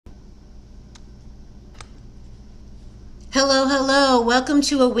Hello, hello. Welcome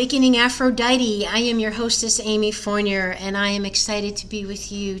to Awakening Aphrodite. I am your hostess, Amy Fournier, and I am excited to be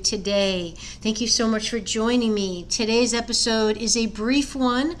with you today. Thank you so much for joining me. Today's episode is a brief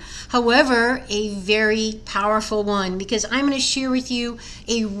one, however, a very powerful one, because I'm going to share with you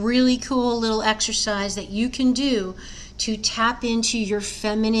a really cool little exercise that you can do to tap into your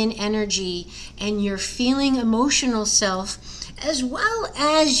feminine energy and your feeling emotional self, as well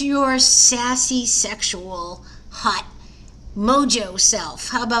as your sassy, sexual, hot mojo self.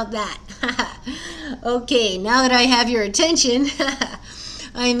 How about that? Okay, now that I have your attention,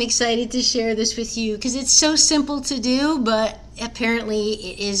 I'm excited to share this with you because it's so simple to do, but apparently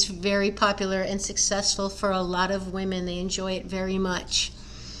it is very popular and successful for a lot of women. They enjoy it very much.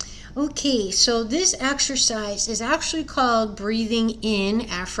 Okay, so this exercise is actually called Breathing in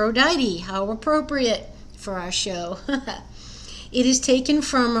Aphrodite. How appropriate for our show. It is taken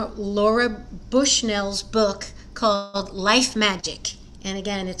from Laura Bushnell's book called Life Magic. And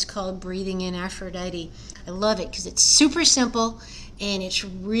again, it's called Breathing in Aphrodite. I love it because it's super simple and it's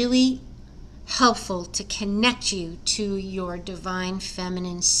really helpful to connect you to your divine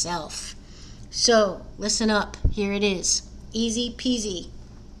feminine self. So listen up. Here it is. Easy peasy.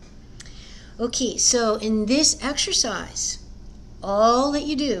 Okay, so in this exercise, all that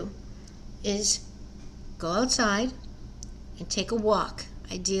you do is go outside and take a walk.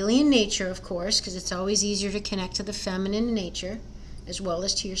 Ideally in nature, of course, because it's always easier to connect to the feminine in nature as well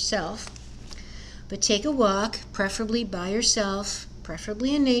as to yourself. But take a walk, preferably by yourself,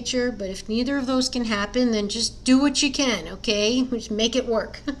 preferably in nature. But if neither of those can happen, then just do what you can, okay? Just make it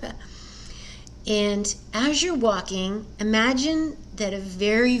work. And as you're walking, imagine that a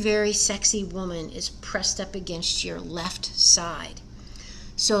very, very sexy woman is pressed up against your left side.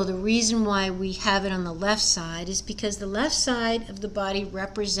 So the reason why we have it on the left side is because the left side of the body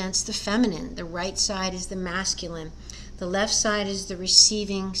represents the feminine. The right side is the masculine. The left side is the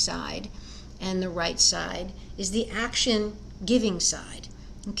receiving side, and the right side is the action-giving side.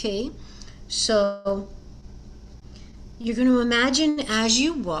 Okay? So you're going to imagine as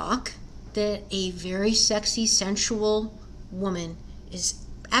you walk that a very sexy, sensual woman is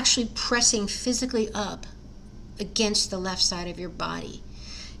actually pressing physically up against the left side of your body.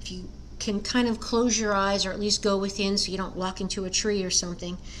 If you can kind of close your eyes or at least go within so you don't walk into a tree or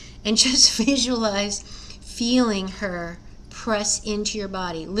something, and just visualize feeling her press into your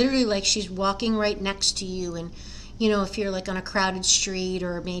body, literally like she's walking right next to you. And if you're like on a crowded street,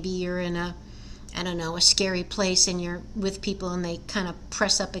 or maybe you're in a scary place and you're with people and they kind of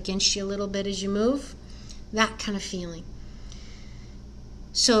press up against you a little bit as you move, that kind of feeling.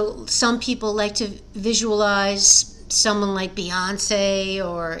 So some people like to visualize someone like Beyonce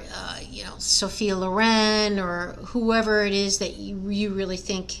or Sophia Loren or whoever it is that you really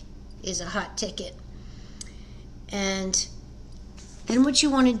think is a hot ticket. And then what you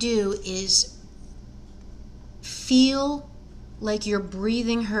want to do is feel like you're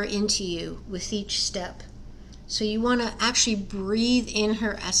breathing her into you with each step. So you want to actually breathe in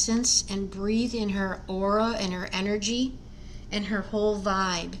her essence and breathe in her aura and her energy and her whole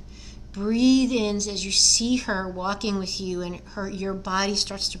vibe. Breathe in as you see her walking with you, and your body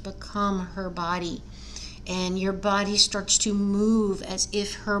starts to become her body, and your body starts to move as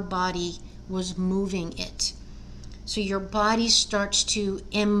if her body was moving it. So your body starts to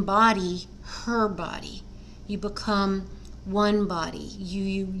embody her body. You become one body. You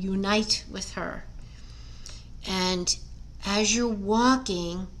unite with her. And as you're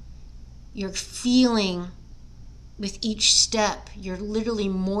walking, you're feeling with each step, you're literally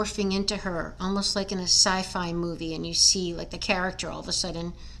morphing into her, almost like in a sci-fi movie, and you see like the character all of a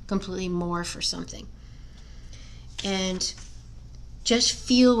sudden completely morph or something. And just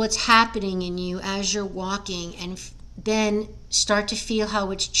feel what's happening in you as you're walking, and then start to feel how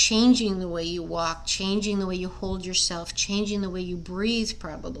it's changing the way you walk, changing the way you hold yourself, changing the way you breathe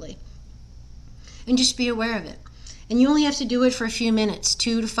probably. And just be aware of it. And you only have to do it for a few minutes,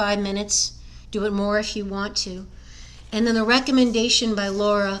 2 to 5 minutes. Do it more if you want to. And then the recommendation by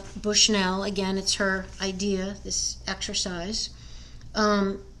Laura Bushnell, again, it's her idea, this exercise,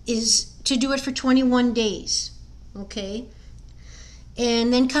 is to do it for 21 days, okay?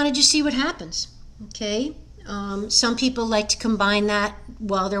 And then kind of just see what happens, okay? Some people like to combine that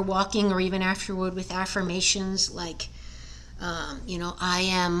while they're walking or even afterward with affirmations like, I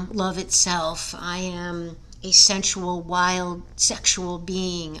am love itself. I am a sensual, wild, sexual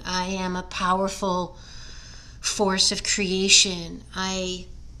being. I am a powerful force of creation. I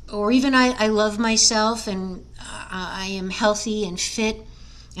love myself, and I am healthy and fit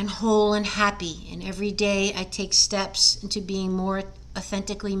and whole and happy. And every day I take steps into being more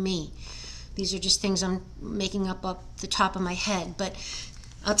authentically me. These are just things I'm making up the top of my head. But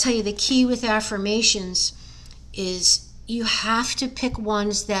I'll tell you, the key with affirmations is you have to pick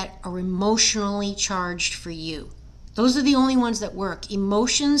ones that are emotionally charged for you. Those are the only ones that work.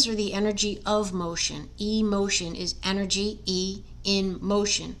 Emotions are the energy of motion. Emotion is energy, in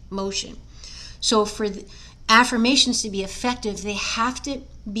motion, motion. So for the affirmations to be effective, they have to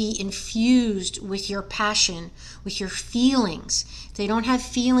be infused with your passion, with your feelings. If they don't have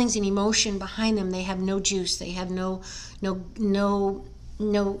feelings and emotion behind them, they have no juice. They have no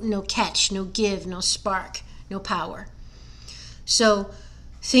catch, no give, no spark, no power. So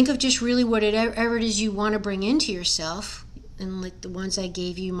think of just really whatever it is you want to bring into yourself. And like the ones I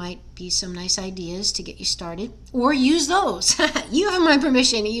gave you might be some nice ideas to get you started. Or use those. You have my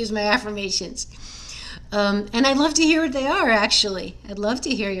permission to use my affirmations. And I'd love to hear what they are, actually. I'd love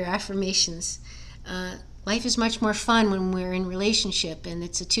to hear your affirmations. Life is much more fun when we're in relationship and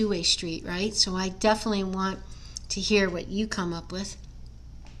it's a two-way street, right? So I definitely want to hear what you come up with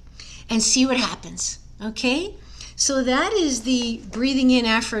and see what happens, okay? So that is the breathing in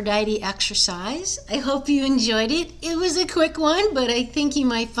Aphrodite exercise. I hope you enjoyed it. It was a quick one, but I think you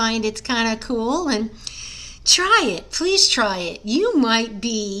might find it's kind of cool. And try it. Please try it. You might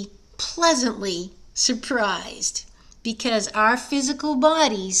be pleasantly surprised because our physical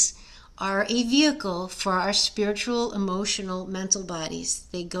bodies are a vehicle for our spiritual, emotional, mental bodies.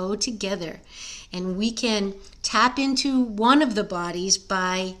 They go together. And we can tap into one of the bodies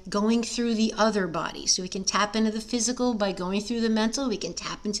by going through the other bodies. So we can tap into the physical by going through the mental. We can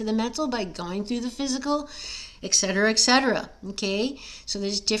tap into the mental by going through the physical, etc., etc. Okay? So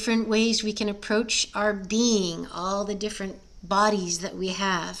there's different ways we can approach our being, all the different bodies that we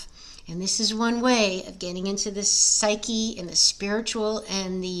have. And this is one way of getting into the psyche and the spiritual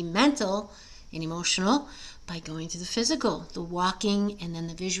and the mental and emotional by going to the physical, the walking and then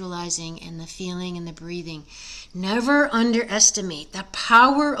the visualizing and the feeling and the breathing. Never underestimate the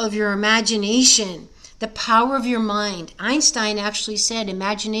power of your imagination, the power of your mind. Einstein actually said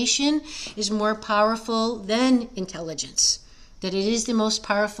imagination is more powerful than intelligence, that it is the most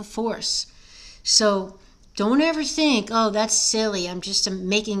powerful force. So don't ever think, oh, that's silly, I'm just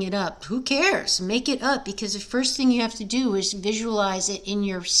making it up. Who cares? Make it up, because the first thing you have to do is visualize it in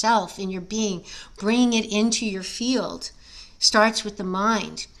yourself, in your being. Bring it into your field. Starts with the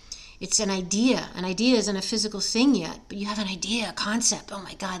mind. It's an idea. An idea isn't a physical thing yet, but you have an idea, a concept. Oh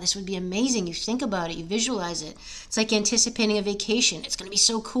my God, this would be amazing. You think about it, you visualize it. It's like anticipating a vacation. It's going to be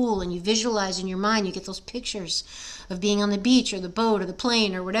so cool, and you visualize in your mind. You get those pictures of being on the beach or the boat or the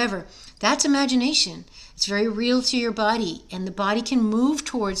plane or whatever. That's imagination. It's very real to your body, and the body can move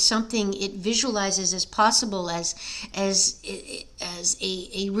towards something it visualizes as possible, as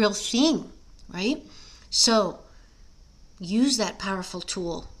a real thing, right? So use that powerful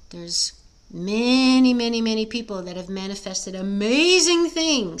tool. There's many, many, many people that have manifested amazing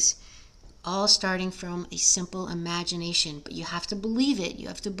things, all starting from a simple imagination. But you have to believe it. You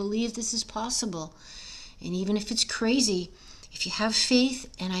have to believe this is possible. And even if it's crazy, if you have faith,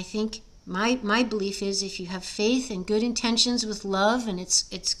 and I think my belief is if you have faith and good intentions with love, and it's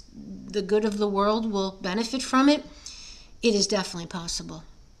the good of the world will benefit from it, it is definitely possible.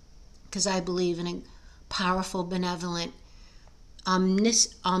 Because I believe in a powerful, benevolent,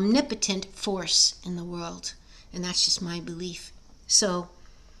 omnipotent force in the world. And that's just my belief. So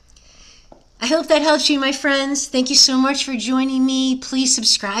I hope that helps you, my friends. Thank you so much for joining me. Please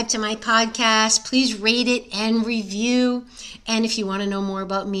subscribe to my podcast. Please rate it and review. And if you want to know more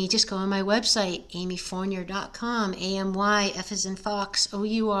about me, just go on my website, amyfournier.com, A-M-Y, F as in Fox,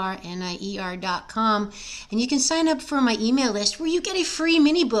 O-U-R-N-I-E-R.com. And you can sign up for my email list where you get a free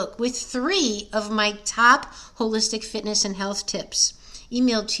mini book with 3 of my top holistic fitness and health tips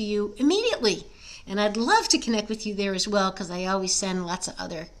emailed to you immediately. And I'd love to connect with you there as well, because I always send lots of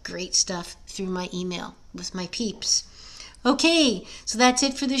other great stuff through my email with my peeps. Okay, so that's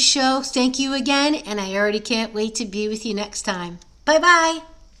it for this show. Thank you again, and I already can't wait to be with you next time. Bye-bye.